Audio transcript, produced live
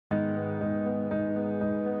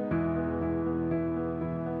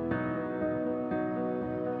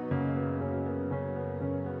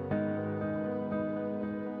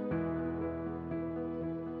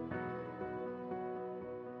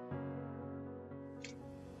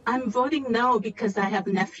I'm voting no because I have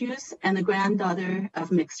nephews and a granddaughter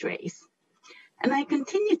of mixed race. And I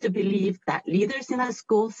continue to believe that leaders in our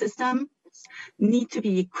school system need to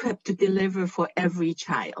be equipped to deliver for every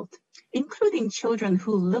child, including children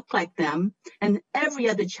who look like them and every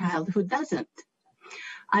other child who doesn't.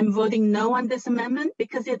 I'm voting no on this amendment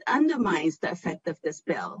because it undermines the effect of this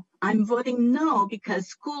bill. I'm voting no because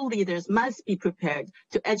school leaders must be prepared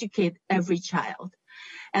to educate every child.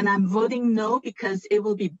 And I'm voting no because it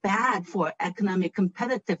will be bad for economic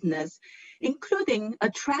competitiveness, including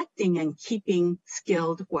attracting and keeping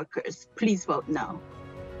skilled workers. Please vote no.